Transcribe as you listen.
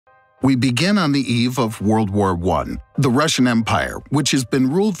We begin on the eve of World War I. The Russian Empire, which has been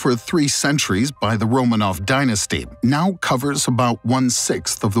ruled for 3 centuries by the Romanov dynasty, now covers about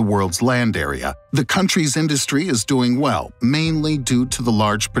 1/6 of the world's land area. The country's industry is doing well, mainly due to the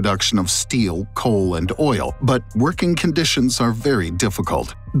large production of steel, coal, and oil, but working conditions are very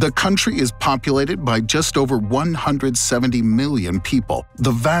difficult. The country is populated by just over 170 million people,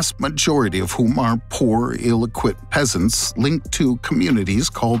 the vast majority of whom are poor, ill-equipped peasants linked to communities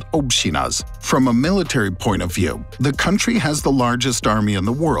called obshinas. From a military point of view, the country has the largest army in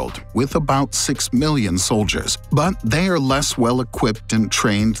the world, with about 6 million soldiers, but they are less well-equipped and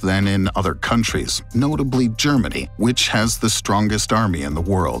trained than in other countries, notably Germany, which has the strongest army in the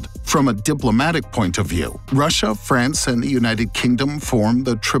world. From a diplomatic point of view, Russia, France, and the United Kingdom form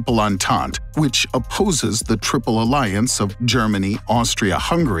the Triple Entente, which opposes the Triple Alliance of Germany, Austria,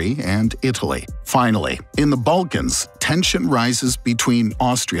 Hungary, and Italy. Finally, in the Balkans, tension rises between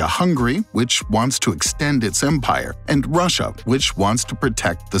Austria-Hungary, which wants to extend its empire, and Russia, which wants to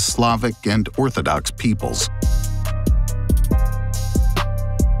protect the Slavic and Orthodox peoples.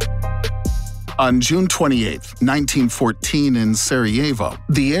 On June 28, 1914, in Sarajevo,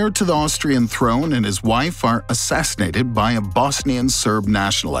 the heir to the Austrian throne and his wife are assassinated by a Bosnian Serb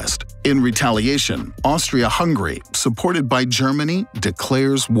nationalist. In retaliation, Austria-Hungary, supported by Germany,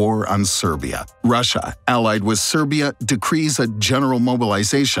 declares war on Serbia. Russia, allied with Serbia, decrees a general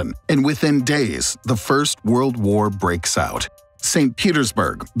mobilization, and within days, the First World War breaks out. St.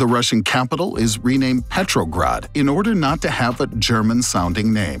 Petersburg, the Russian capital, is renamed Petrograd in order not to have a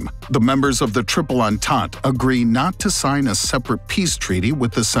German-sounding name. The members of the Triple Entente agree not to sign a separate peace treaty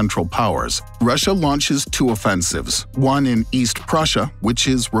with the Central Powers. Russia launches 2 offensives, one in East Prussia, which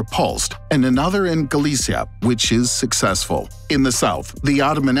is repulsed, and another in Galicia, which is successful. In the south, the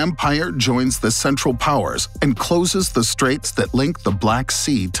Ottoman Empire joins the Central Powers and closes the straits that link the Black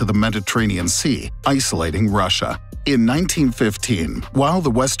Sea to the Mediterranean Sea, isolating Russia. In 1915, while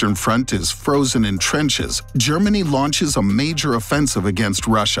the Western Front is frozen in trenches, Germany launches a major offensive against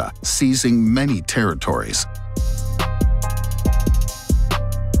Russia, seizing many territories.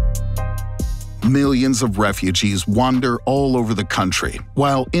 Millions of refugees wander all over the country,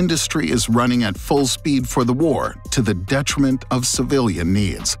 while industry is running at full speed for the war, to the detriment of civilian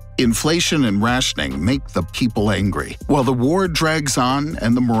needs. Inflation and rationing make the people angry, while the war drags on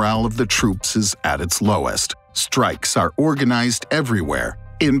and the morale of the troops is at its lowest. Strikes are organized everywhere.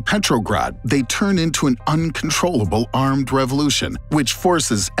 In Petrograd, they turn into an uncontrollable armed revolution, which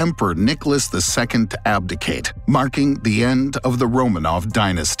forces Emperor Nicholas II to abdicate, marking the end of the Romanov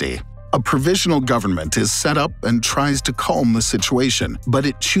dynasty. A provisional government is set up and tries to calm the situation, but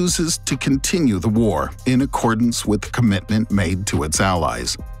it chooses to continue the war in accordance with the commitment made to its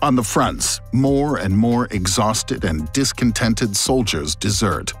allies. On the fronts, more and more exhausted and discontented soldiers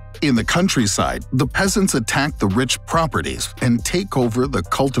desert. In the countryside, the peasants attack the rich properties and take over the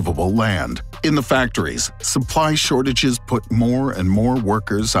cultivable land. In the factories, supply shortages put more and more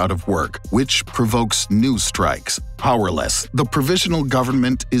workers out of work, which provokes new strikes. Powerless, the provisional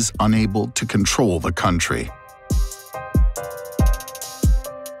government is unable to control the country.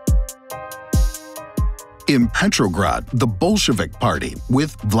 In Petrograd, the Bolshevik Party,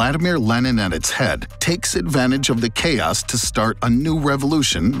 with Vladimir Lenin at its head, takes advantage of the chaos to start a new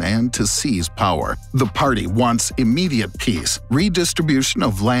revolution and to seize power. The party wants immediate peace, redistribution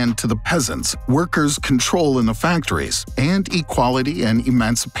of land to the peasants, workers' control in the factories, and equality and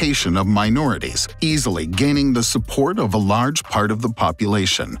emancipation of minorities, easily gaining the support of a large part of the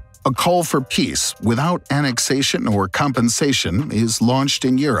population. A call for peace without annexation or compensation is launched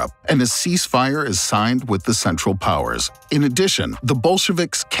in Europe, and a ceasefire is signed with the Central Powers. In addition, the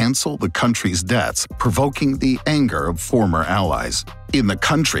Bolsheviks cancel the country's debts, provoking the anger of former allies. In the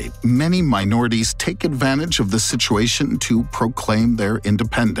country, many minorities take advantage of the situation to proclaim their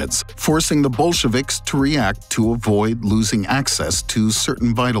independence, forcing the Bolsheviks to react to avoid losing access to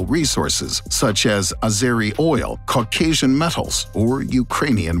certain vital resources, such as Azeri oil, Caucasian metals, or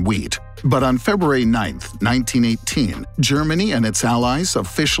Ukrainian wheat. But on February 9, 1918, Germany and its allies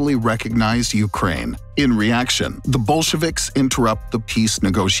officially recognized Ukraine. In reaction, the Bolsheviks interrupt the peace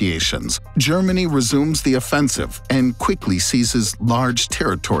negotiations. Germany resumes the offensive and quickly seizes large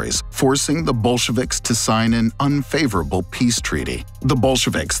territories, forcing the Bolsheviks to sign an unfavorable peace treaty. The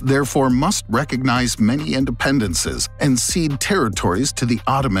Bolsheviks therefore must recognize many independences and cede territories to the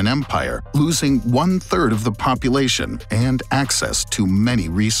Ottoman Empire, losing 1/3 of the population and access to many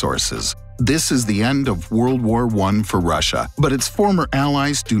resources. This is the end of World War I for Russia, but its former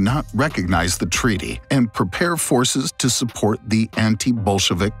allies do not recognize the treaty and prepare forces to support the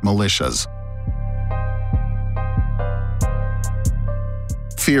anti-Bolshevik militias.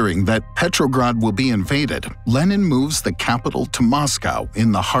 Fearing that Petrograd will be invaded, Lenin moves the capital to Moscow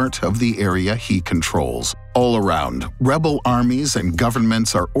in the heart of the area he controls. All around, rebel armies and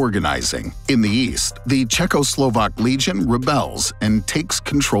governments are organizing. In the east, the Czechoslovak Legion rebels and takes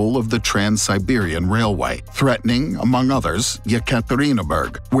control of the Trans-Siberian Railway, threatening, among others,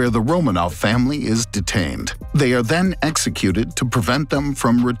 Yekaterinburg, where the Romanov family is detained. They are then executed to prevent them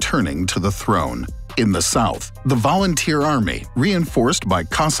from returning to the throne. In the south, the Volunteer Army, reinforced by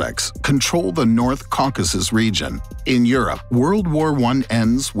Cossacks, control the North Caucasus region. In Europe, World War I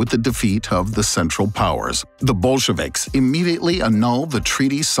ends with the defeat of the Central Powers. The Bolsheviks immediately annul the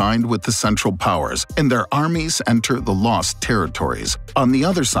treaty signed with the Central Powers, and their armies enter the lost territories. On the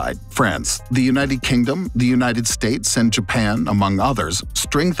other side, France, the United Kingdom, the United States, and Japan, among others,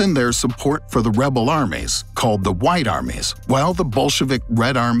 strengthen their support for the rebel armies, called the White Armies, while the Bolshevik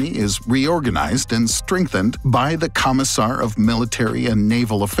Red Army is reorganized and strengthened by the Commissar of Military and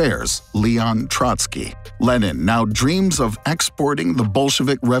Naval Affairs, Leon Trotsky. Lenin now dreams of exporting the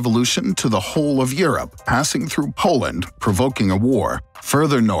Bolshevik Revolution to the whole of Europe, passing through Poland, provoking a war.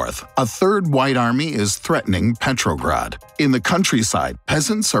 Further north, a third White Army is threatening Petrograd. In the countryside,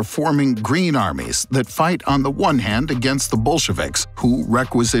 peasants are forming green armies that fight on the one hand against the Bolsheviks, who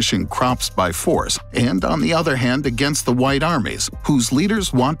requisition crops by force, and on the other hand against the White Armies, whose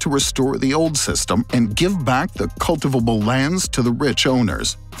leaders want to restore the old system and give back the cultivable lands to the rich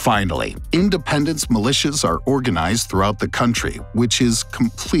owners. Finally, independence militias are organized throughout the country, which is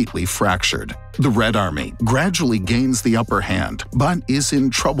completely fractured. The Red Army gradually gains the upper hand, but is in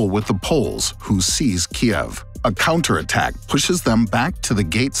trouble with the Poles, who seize Kiev. A counterattack pushes them back to the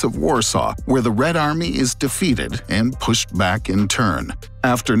gates of Warsaw, where the Red Army is defeated and pushed back in turn.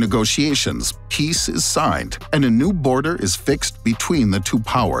 After negotiations, peace is signed, and a new border is fixed between the two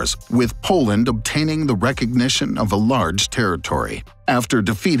powers, with Poland obtaining the recognition of a large territory. After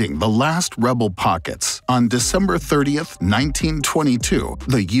defeating the last rebel pockets, on December 30, 1922,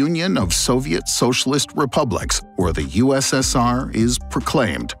 the Union of Soviet Socialist Republics, or the USSR, is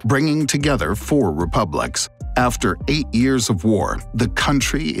proclaimed, bringing together 4 republics. After 8 years of war, the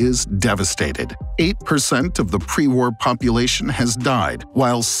country is devastated. 8% of the pre-war population has died,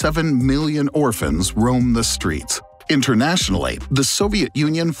 while 7 million orphans roam the streets. Internationally, the Soviet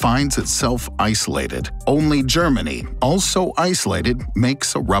Union finds itself isolated. Only Germany, also isolated,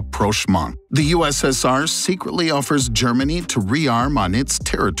 makes a rapprochement. The USSR secretly offers Germany to rearm on its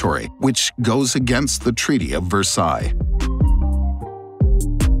territory, which goes against the Treaty of Versailles.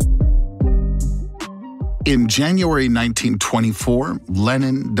 In January 1924,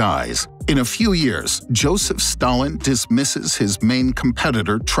 Lenin dies. In a few years, Joseph Stalin dismisses his main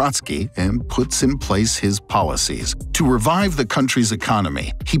competitor, Trotsky, and puts in place his policies. To revive the country's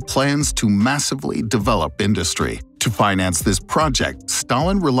economy, he plans to massively develop industry. To finance this project,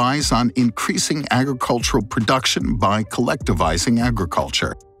 Stalin relies on increasing agricultural production by collectivizing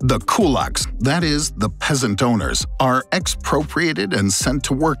agriculture. The kulaks, that is, the peasant owners, are expropriated and sent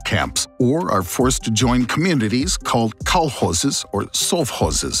to work camps, or are forced to join communities called kolkhozes or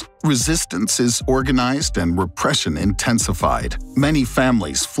sovkhozes. Resistance is organized and repression intensified. Many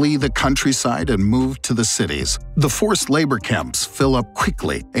families flee the countryside and move to the cities. The forced labor camps fill up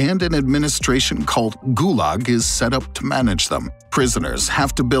quickly, and an administration called Gulag is set up to manage them. Prisoners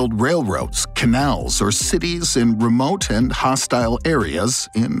have to build railroads, canals, or cities in remote and hostile areas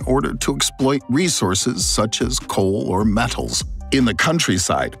in order to exploit resources such as coal or metals. In the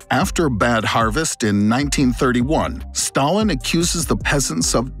countryside, after a bad harvest in 1931, Stalin accuses the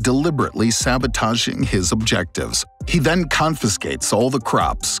peasants of deliberately sabotaging his objectives. He then confiscates all the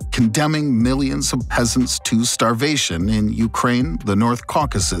crops, condemning millions of peasants to starvation in Ukraine, the North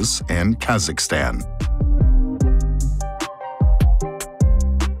Caucasus, and Kazakhstan.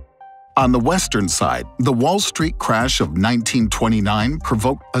 On the western side, the Wall Street crash of 1929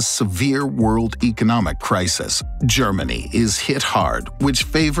 provoked a severe world economic crisis. Germany is hit hard, which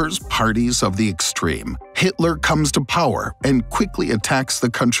favors parties of the extreme. Hitler comes to power and quickly attacks the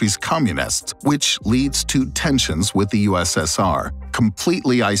country's communists, which leads to tensions with the USSR.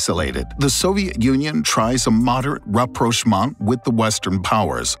 Completely isolated, the Soviet Union tries a moderate rapprochement with the Western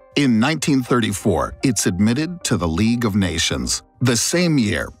powers. In 1934, it's admitted to the League of Nations. The same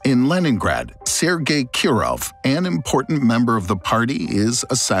year, in Leningrad, Sergei Kirov, an important member of the party, is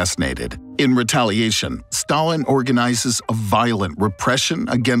assassinated. In retaliation, Stalin organizes a violent repression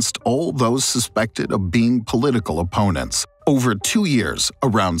against all those suspected of being political opponents. Over 2 years,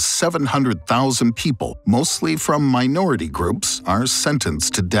 around 700,000 people, mostly from minority groups, are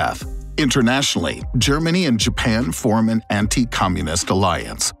sentenced to death. Internationally, Germany and Japan form an anti-communist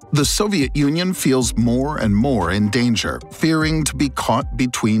alliance. The Soviet Union feels more and more in danger, fearing to be caught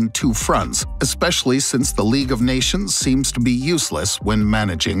between two fronts, especially since the League of Nations seems to be useless when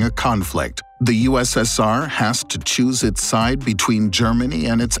managing a conflict. The USSR has to choose its side between Germany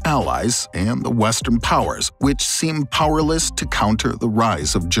and its allies and the Western powers, which seem powerless to counter the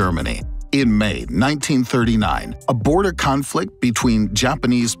rise of Germany. In May 1939, a border conflict between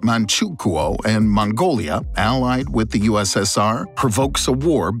Japanese Manchukuo and Mongolia, allied with the USSR, provokes a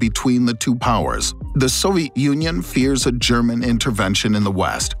war between the two powers. The Soviet Union fears a German intervention in the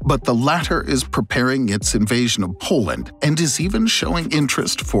West, but the latter is preparing its invasion of Poland and is even showing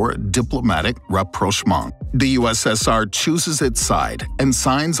interest for a diplomatic rapprochement. The USSR chooses its side and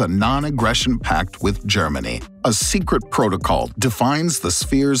signs a non-aggression pact with Germany. A secret protocol defines the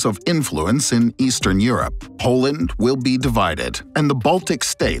spheres of influence in Eastern Europe. Poland will be divided, and the Baltic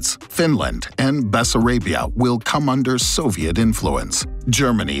states, Finland, and Bessarabia will come under Soviet influence.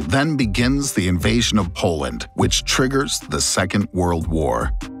 Germany then begins the invasion of Poland, which triggers the Second World War.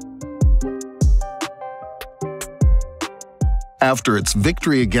 After its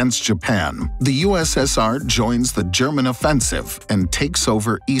victory against Japan, the USSR joins the German offensive and takes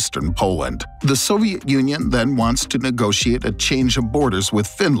over eastern Poland. The Soviet Union then wants to negotiate a change of borders with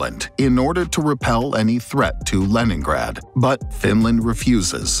Finland in order to repel any threat to Leningrad. But Finland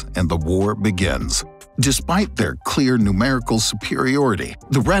refuses, and the war begins. Despite their clear numerical superiority,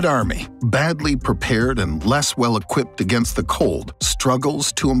 the Red Army, badly prepared and less well-equipped against the cold,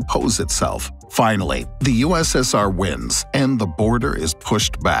 struggles to impose itself. Finally, the USSR wins, and the border is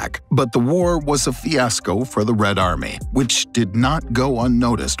pushed back. But the war was a fiasco for the Red Army, which did not go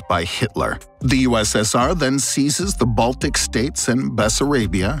unnoticed by Hitler. The USSR then seizes the Baltic states and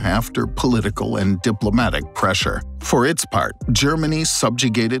Bessarabia after political and diplomatic pressure. For its part, Germany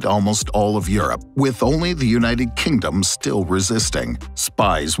subjugated almost all of Europe, with only the United Kingdom still resisting.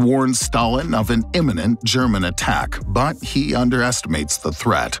 Spies warned Stalin of an imminent German attack, but he underestimates the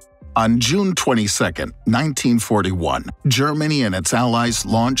threat. On June 22, 1941, Germany and its allies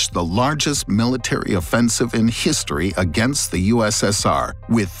launched the largest military offensive in history against the USSR,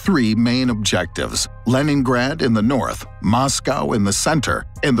 with three main objectives: Leningrad in the north, Moscow in the center,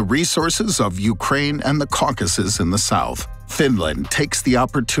 and the resources of Ukraine and the Caucasus in the south. Finland takes the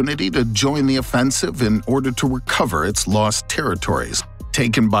opportunity to join the offensive in order to recover its lost territories.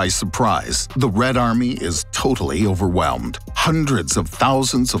 Taken by surprise, the Red Army is totally overwhelmed. Hundreds of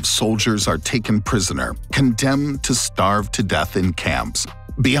thousands of soldiers are taken prisoner, condemned to starve to death in camps.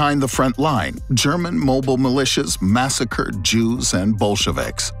 Behind the front line, German mobile militias massacred Jews and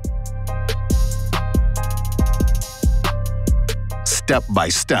Bolsheviks. Step by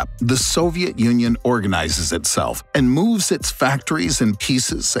step, the Soviet Union organizes itself and moves its factories and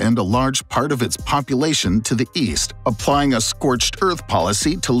pieces and a large part of its population to the east, applying a scorched earth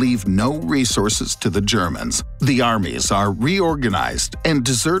policy to leave no resources to the Germans. The armies are reorganized, and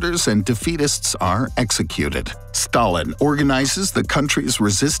deserters and defeatists are executed. Stalin organizes the country's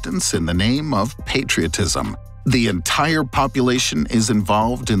resistance in the name of patriotism. The entire population is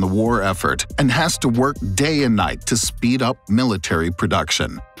involved in the war effort and has to work day and night to speed up military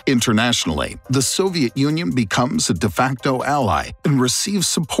production. Internationally, the Soviet Union becomes a de facto ally and receives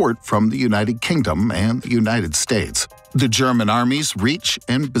support from the United Kingdom and the United States. The German armies reach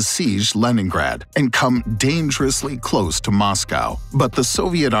and besiege Leningrad and come dangerously close to Moscow. But the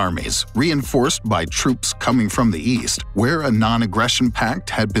Soviet armies, reinforced by troops coming from the east, where a non-aggression pact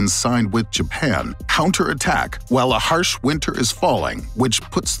had been signed with Japan, counterattack while a harsh winter is falling, which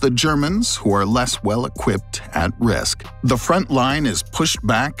puts the Germans, who are less well-equipped, at risk. The front line is pushed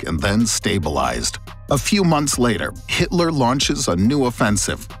back and then stabilized. A few months later, Hitler launches a new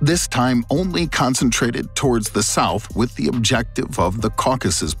offensive, this time only concentrated towards the south with the objective of the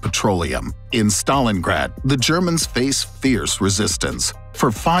Caucasus petroleum. In Stalingrad, the Germans face fierce resistance. For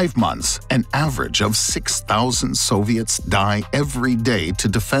 5 months, an average of 6,000 Soviets die every day to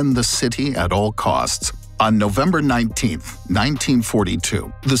defend the city at all costs. On November 19,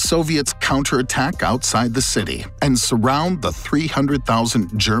 1942, the Soviets counterattack outside the city and surround the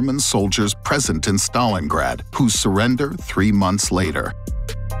 300,000 German soldiers present in Stalingrad, who surrender 3 months later.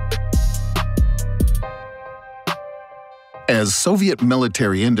 As Soviet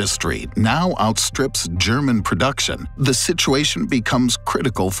military industry now outstrips German production, the situation becomes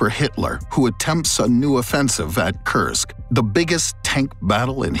critical for Hitler, who attempts a new offensive at Kursk. The biggest tank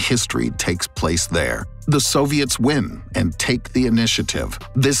battle in history takes place there. The Soviets win and take the initiative.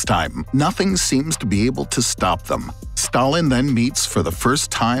 This time, nothing seems to be able to stop them. Stalin then meets for the first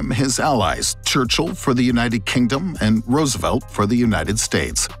time his allies, Churchill for the United Kingdom and Roosevelt for the United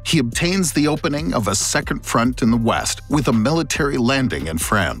States. He obtains the opening of a second front in the West with a military landing in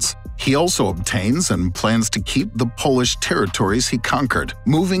France. He also obtains and plans to keep the Polish territories he conquered,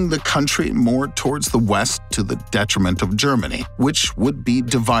 moving the country more towards the west to the detriment of Germany, which would be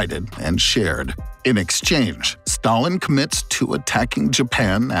divided and shared. In exchange, Stalin commits to attacking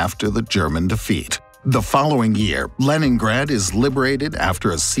Japan after the German defeat. The following year, Leningrad is liberated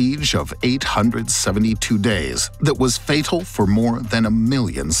after a siege of 872 days that was fatal for more than 1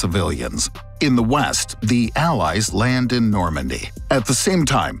 million civilians. In the West, the Allies land in Normandy. At the same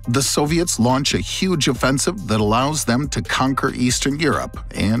time, the Soviets launch a huge offensive that allows them to conquer Eastern Europe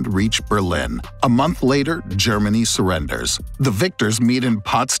and reach Berlin. A month later, Germany surrenders. The victors meet in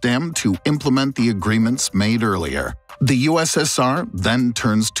Potsdam to implement the agreements made earlier. The USSR then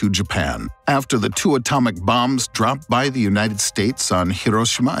turns to Japan. After the 2 atomic bombs dropped by the United States on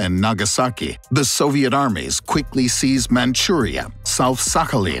Hiroshima and Nagasaki, the Soviet armies quickly seize Manchuria, South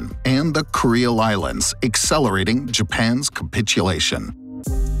Sakhalin, and the Kuril Islands, accelerating Japan's capitulation.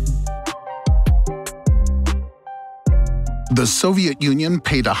 The Soviet Union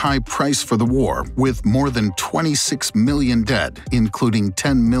paid a high price for the war, with more than 26 million dead, including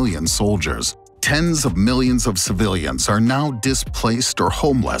 10 million soldiers. Tens of millions of civilians are now displaced or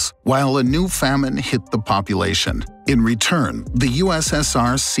homeless, while a new famine hit the population. In return, the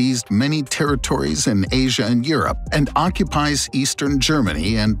USSR seized many territories in Asia and Europe and occupies eastern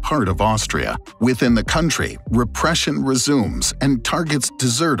Germany and part of Austria. Within the country, repression resumes and targets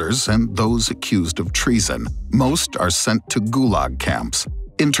deserters and those accused of treason. Most are sent to Gulag camps.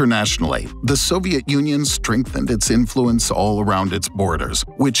 Internationally, the Soviet Union strengthened its influence all around its borders,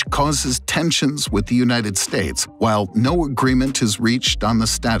 which causes tensions with the United States, while no agreement is reached on the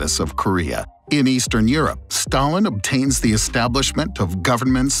status of Korea. In Eastern Europe, Stalin obtains the establishment of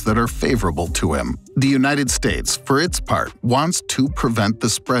governments that are favorable to him. The United States, for its part, wants to prevent the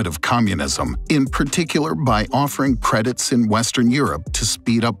spread of communism, in particular by offering credits in Western Europe to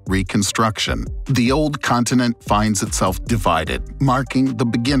speed up reconstruction. The old continent finds itself divided, marking the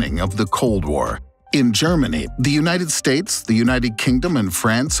beginning of the Cold War. In Germany, the United States, the United Kingdom, and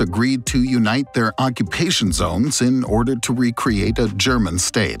France agreed to unite their occupation zones in order to recreate a German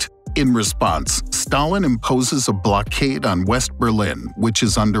state. In response, Stalin imposes a blockade on West Berlin, which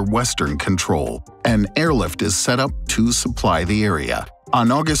is under Western control. An airlift is set up to supply the area.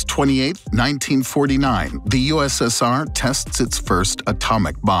 On August 28, 1949, the USSR tests its first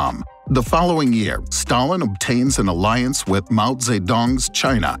atomic bomb. The following year, Stalin obtains an alliance with Mao Zedong's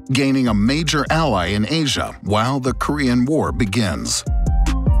China, gaining a major ally in Asia while the Korean War begins.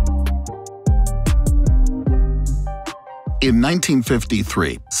 In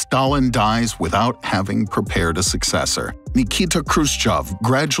 1953, Stalin dies without having prepared a successor. Nikita Khrushchev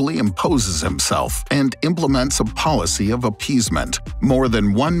gradually imposes himself and implements a policy of appeasement. More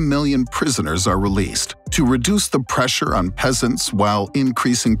than 1 million prisoners are released. To reduce the pressure on peasants while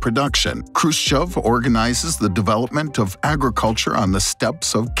increasing production, Khrushchev organizes the development of agriculture on the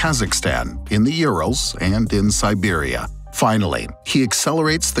steppes of Kazakhstan, in the Urals, and in Siberia. Finally, he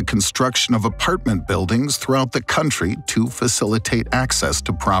accelerates the construction of apartment buildings throughout the country to facilitate access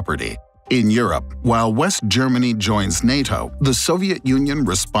to property. In Europe, while West Germany joins NATO, the Soviet Union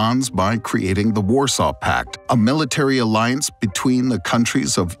responds by creating the Warsaw Pact, a military alliance between the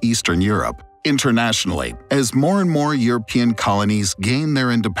countries of Eastern Europe. Internationally, as more and more European colonies gain their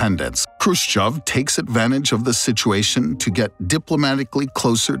independence, Khrushchev takes advantage of the situation to get diplomatically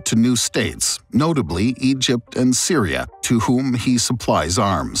closer to new states, notably Egypt and Syria, to whom he supplies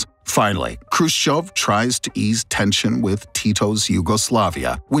arms. Finally, Khrushchev tries to ease tension with Tito's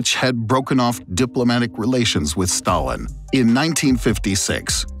Yugoslavia, which had broken off diplomatic relations with Stalin. In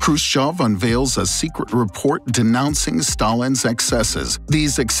 1956, Khrushchev unveils a secret report denouncing Stalin's excesses,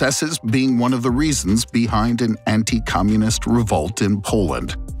 these excesses being one of the reasons behind an anti-communist revolt in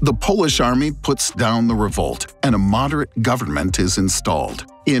Poland. The Polish army puts down the revolt, and a moderate government is installed.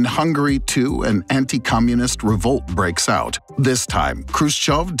 In Hungary, too, an anti-communist revolt breaks out. This time,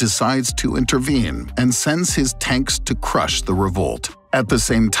 Khrushchev decides to intervene and sends his tanks to crush the revolt. At the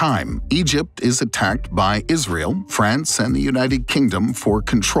same time, Egypt is attacked by Israel, France, and the United Kingdom for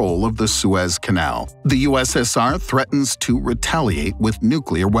control of the Suez Canal. The USSR threatens to retaliate with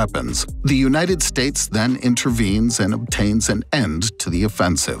nuclear weapons. The United States then intervenes and obtains an end to the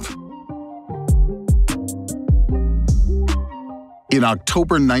offensive. In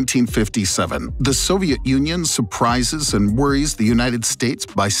October 1957, the Soviet Union surprises and worries the United States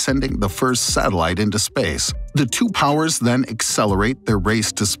by sending the first satellite into space. The two powers then accelerate their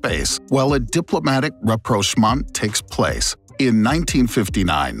race to space, while a diplomatic rapprochement takes place. In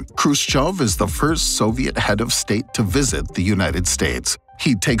 1959, Khrushchev is the first Soviet head of state to visit the United States.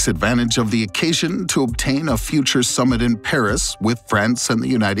 He takes advantage of the occasion to obtain a future summit in Paris with France and the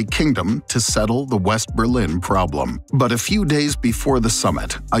United Kingdom to settle the West Berlin problem. But a few days before the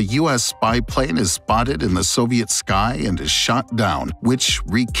summit, a U.S. spy plane is spotted in the Soviet sky and is shot down, which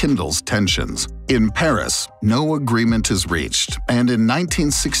rekindles tensions. In Paris, no agreement is reached, and in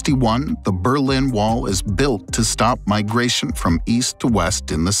 1961, the Berlin Wall is built to stop migration from east to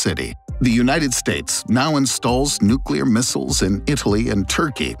west in the city. The United States now installs nuclear missiles in Italy and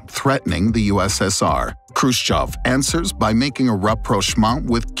Turkey, threatening the USSR. Khrushchev answers by making a rapprochement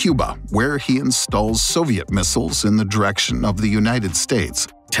with Cuba, where he installs Soviet missiles in the direction of the United States.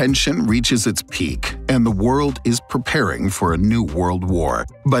 Tension reaches its peak, and the world is preparing for a new world war.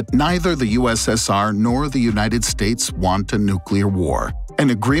 But neither the USSR nor the United States want a nuclear war. An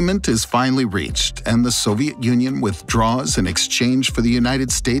agreement is finally reached, and the Soviet Union withdraws in exchange for the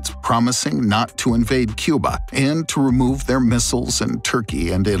United States promising not to invade Cuba and to remove their missiles in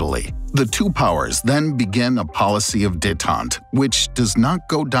Turkey and Italy. The two powers then begin a policy of détente, which does not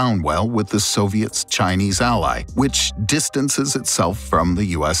go down well with the Soviets' Chinese ally, which distances itself from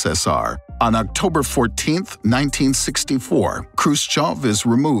the USSR. On October 14, 1964, Khrushchev is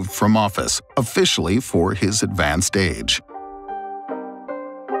removed from office, officially for his advanced age.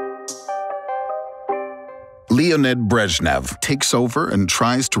 Leonid Brezhnev takes over and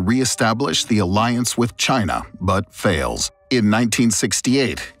tries to re-establish the alliance with China, but fails. In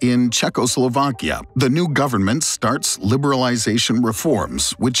 1968, in Czechoslovakia, the new government starts liberalization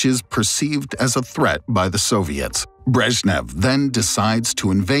reforms, which is perceived as a threat by the Soviets. Brezhnev then decides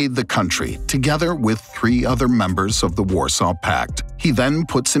to invade the country, together with 3 other members of the Warsaw Pact. He then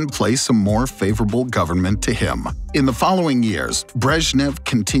puts in place a more favorable government to him. In the following years, Brezhnev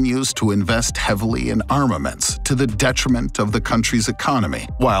continues to invest heavily in armaments to the detriment of the country's economy,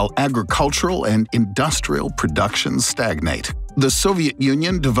 while agricultural and industrial production stagnate. The Soviet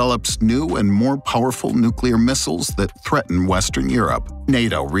Union develops new and more powerful nuclear missiles that threaten Western Europe.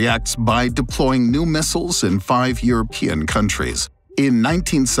 NATO reacts by deploying new missiles in 5 European countries. In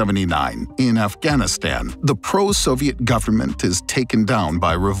 1979, in Afghanistan, the pro-Soviet government is taken down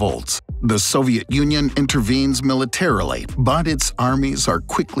by revolts. The Soviet Union intervenes militarily, but its armies are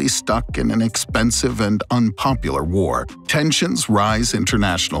quickly stuck in an expensive and unpopular war. Tensions rise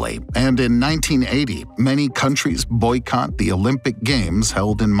internationally, and in 1980, many countries boycott the Olympic Games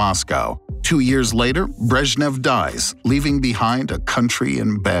held in Moscow. 2 years later, Brezhnev dies, leaving behind a country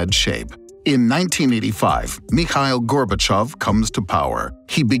in bad shape. In 1985, Mikhail Gorbachev comes to power.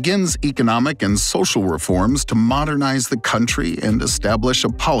 He begins economic and social reforms to modernize the country and establish a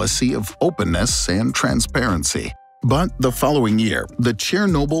policy of openness and transparency. But the following year, the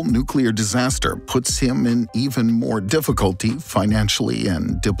Chernobyl nuclear disaster puts him in even more difficulty financially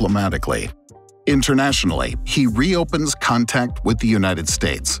and diplomatically. Internationally, he reopens contact with the United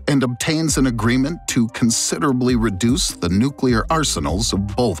States and obtains an agreement to considerably reduce the nuclear arsenals of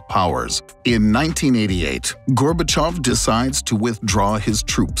both powers. In 1988, Gorbachev decides to withdraw his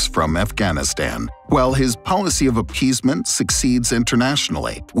troops from Afghanistan. While his policy of appeasement succeeds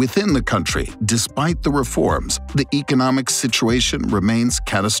internationally, within the country, despite the reforms, the economic situation remains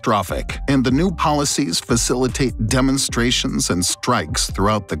catastrophic, and the new policies facilitate demonstrations and strikes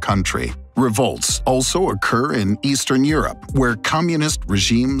throughout the country. Revolts also occur in Eastern Europe, where communist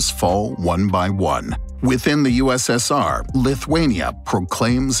regimes fall one by one. Within the USSR, Lithuania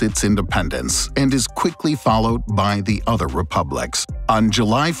proclaims its independence and is quickly followed by the other republics. On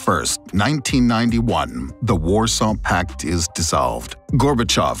July 1, 1991, the Warsaw Pact is dissolved.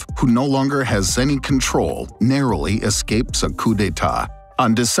 Gorbachev, who no longer has any control, narrowly escapes a coup d'etat.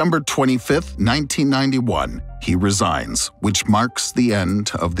 On December 25, 1991, he resigns, which marks the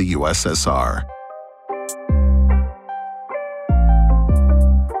end of the USSR.